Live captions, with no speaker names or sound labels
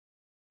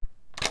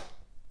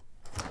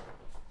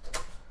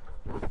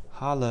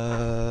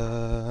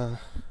Holla.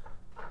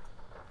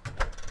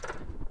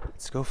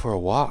 Let's go for a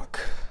walk.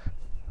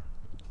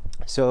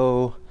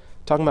 So,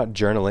 talking about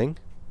journaling.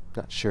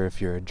 Not sure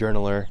if you're a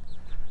journaler,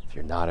 if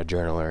you're not a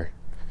journaler,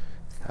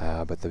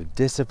 but the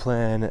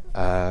discipline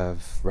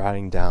of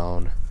writing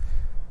down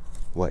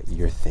what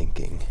you're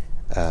thinking.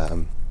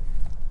 I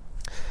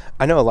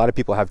know a lot of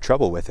people have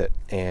trouble with it,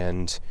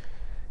 and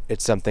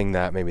it's something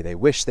that maybe they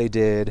wish they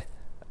did,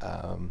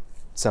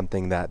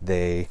 something that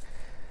they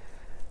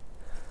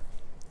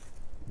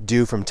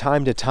do from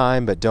time to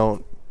time but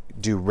don't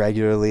do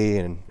regularly,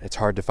 and it's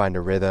hard to find a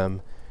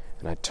rhythm,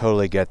 and I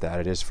totally get that.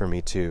 It is for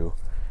me too.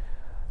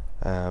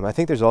 I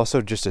think there's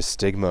also just a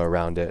stigma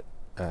around it,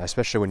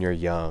 especially when you're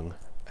young.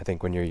 I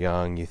think when you're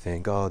young you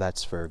think, oh,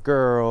 that's for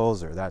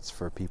girls, or that's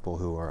for people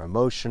who are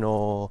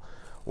emotional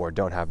or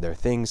don't have their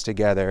things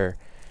together,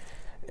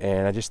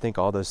 and I just think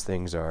all those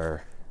things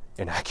are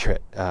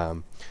inaccurate.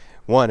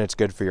 One, it's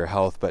good for your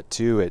health, but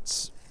two,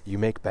 you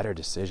make better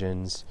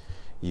decisions,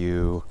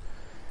 you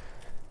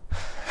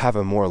have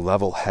a more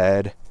level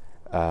head,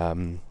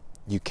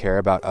 you care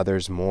about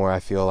others more, I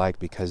feel like,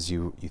 because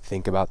you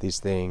think about these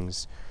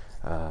things,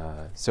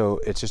 so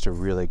it's just a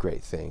really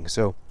great thing.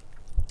 So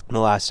in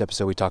the last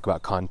episode we talked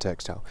about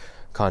context, how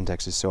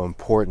context is so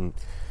important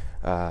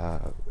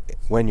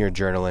when you're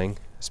journaling,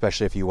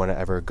 especially if you want to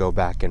ever go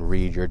back and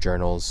read your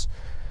journals,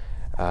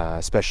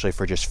 especially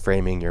for just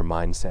framing your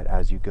mindset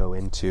as you go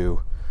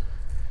into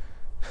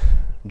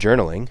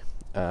journaling.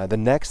 The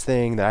next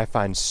thing that I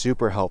find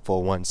super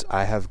helpful once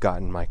I have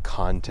gotten my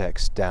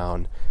context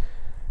down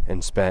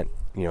and spent,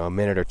 a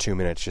minute or 2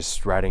 minutes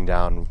just writing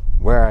down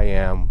where I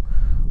am,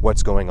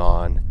 what's going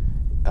on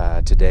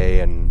today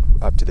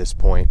and up to this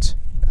point,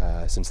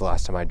 since the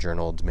last time I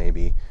journaled,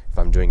 maybe if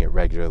I'm doing it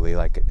regularly,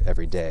 like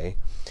every day.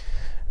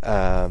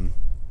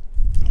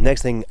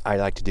 Next thing I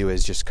like to do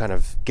is just kind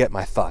of get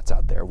my thoughts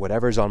out there,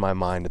 whatever's on my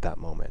mind at that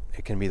moment.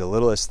 It can be the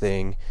littlest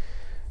thing,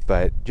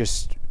 but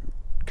just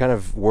kind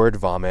of word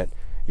vomit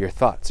your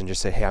thoughts and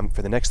just say, hey,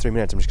 for the next 3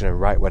 minutes, I'm just going to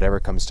write whatever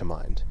comes to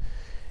mind.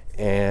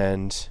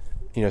 And,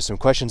 some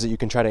questions that you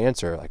can try to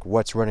answer, like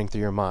what's running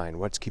through your mind?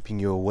 What's keeping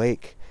you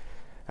awake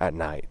at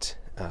night?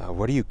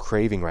 What are you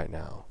craving right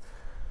now?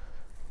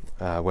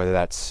 Whether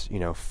that's,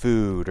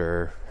 food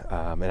or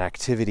an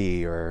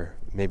activity or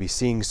maybe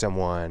seeing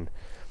someone.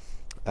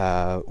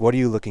 What are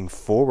you looking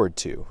forward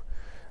to?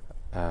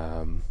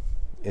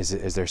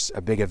 Is there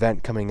a big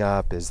event coming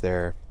up? Is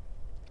there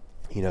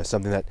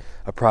something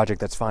a project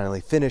that's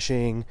finally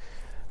finishing,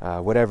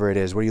 whatever it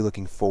is, what are you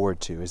looking forward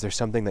to? Is there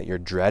something that you're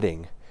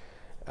dreading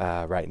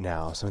right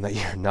now, something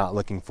that you're not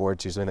looking forward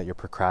to, something that you're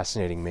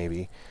procrastinating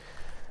maybe?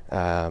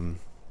 And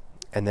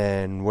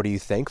then what are you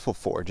thankful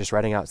for? Just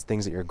writing out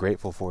things that you're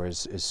grateful for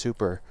is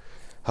super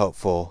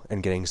helpful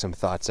in getting some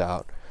thoughts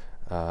out.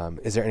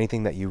 Is there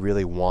anything that you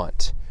really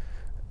want?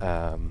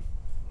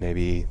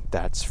 Maybe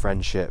that's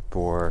friendship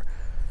or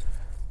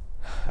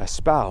a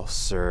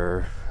spouse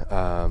or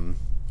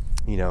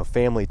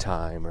family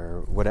time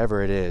or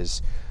whatever it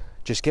is.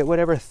 Just get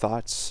whatever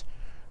thoughts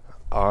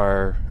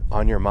are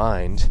on your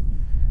mind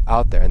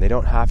out there, and they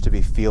don't have to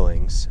be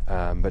feelings,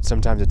 but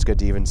sometimes it's good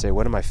to even say,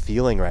 what am I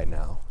feeling right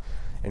now?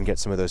 And get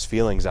some of those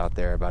feelings out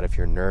there about if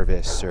you're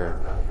nervous or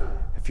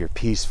if you're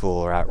peaceful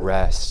or at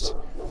rest.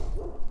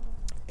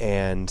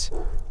 And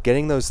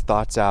getting those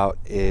thoughts out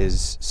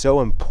is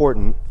so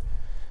important,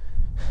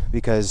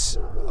 because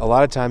a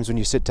lot of times when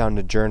you sit down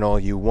to journal,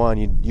 you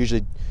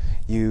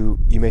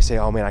may say,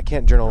 oh man, I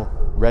can't journal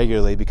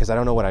regularly because I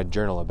don't know what I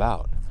journal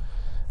about.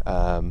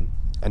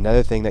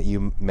 Another thing that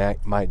you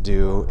might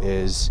do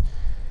is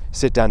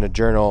sit down to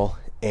journal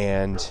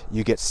and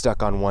you get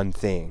stuck on one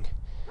thing,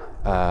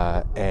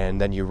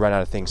 and then you run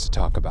out of things to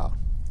talk about,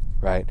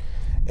 right?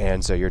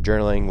 And so your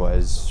journaling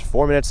was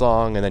 4 minutes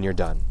long and then you're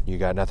done. You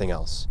got nothing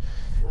else.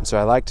 And so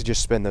I like to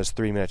just spend those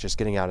 3 minutes just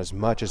getting out as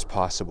much as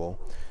possible,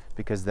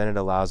 because then it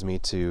allows me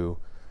to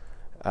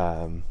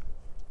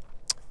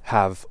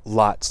have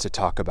lots to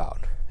talk about,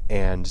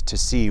 and to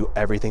see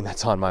everything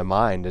that's on my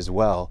mind as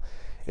well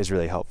is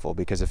really helpful,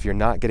 because if you're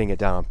not getting it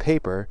down on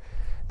paper,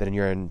 then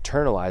you're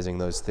internalizing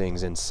those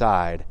things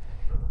inside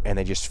and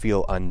they just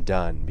feel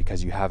undone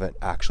because you haven't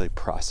actually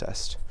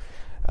processed.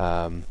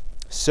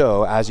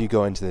 So as you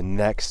go into the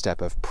next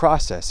step of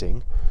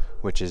processing,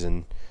 which is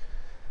in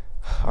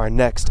our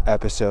next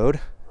episode,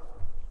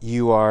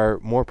 you are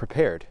more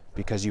prepared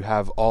because you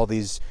have all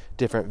these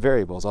different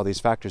variables, all these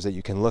factors that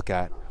you can look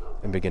at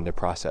and begin to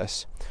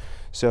process.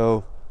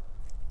 So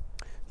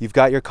you've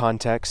got your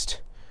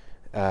context.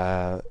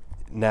 Now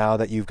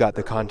that you've got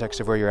the context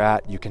of where you're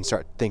at, you can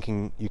start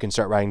thinking, you can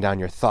start writing down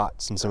your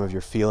thoughts and some of your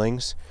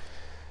feelings.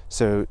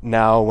 So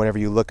now whenever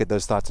you look at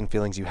those thoughts and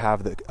feelings, you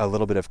have a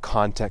little bit of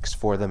context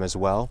for them as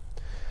well.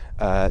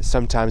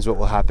 Sometimes what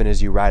will happen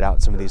is you write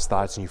out some of these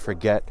thoughts and you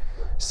forget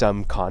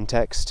some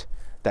context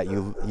that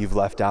you've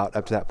left out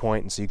up to that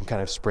point, and so you can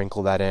kind of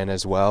sprinkle that in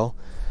as well.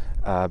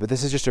 But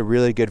this is just a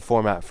really good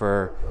format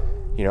for,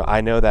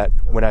 I know that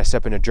when I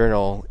step in a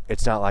journal,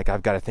 it's not like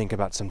I've got to think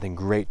about something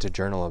great to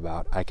journal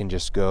about. I can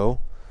just go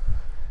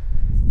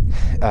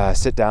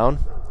sit down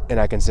And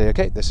I can say,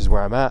 okay, this is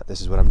where I'm at,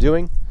 this is what I'm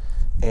doing,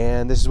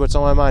 and this is what's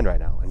on my mind right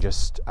now, and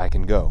just I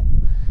can go.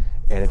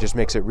 And it just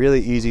makes it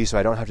really easy, so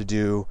I don't have to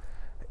do,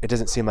 it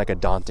doesn't seem like a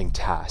daunting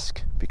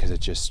task because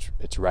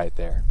it's right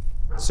there.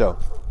 So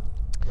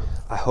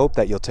I hope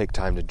that you'll take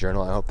time to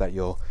journal. I hope that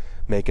you'll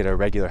make it a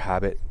regular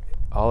habit.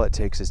 All it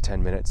takes is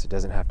 10 minutes. It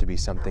doesn't have to be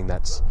something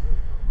that's,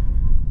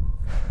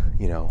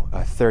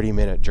 a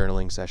 30-minute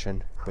journaling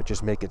session, but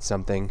just make it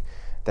something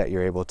that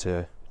you're able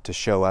to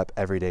show up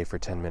every day for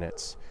 10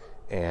 minutes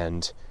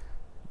and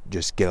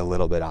just get a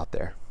little bit out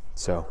there.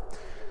 So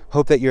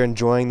hope that you're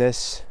enjoying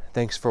this.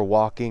 Thanks for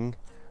walking.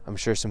 I'm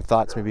sure some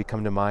thoughts maybe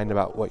come to mind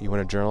about what you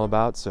want to journal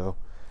about. So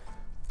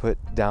put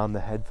down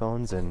the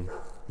headphones and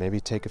maybe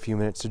take a few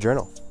minutes to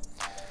journal.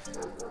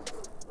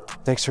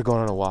 Thanks for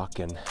going on a walk,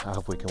 and I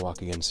hope we can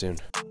walk again soon.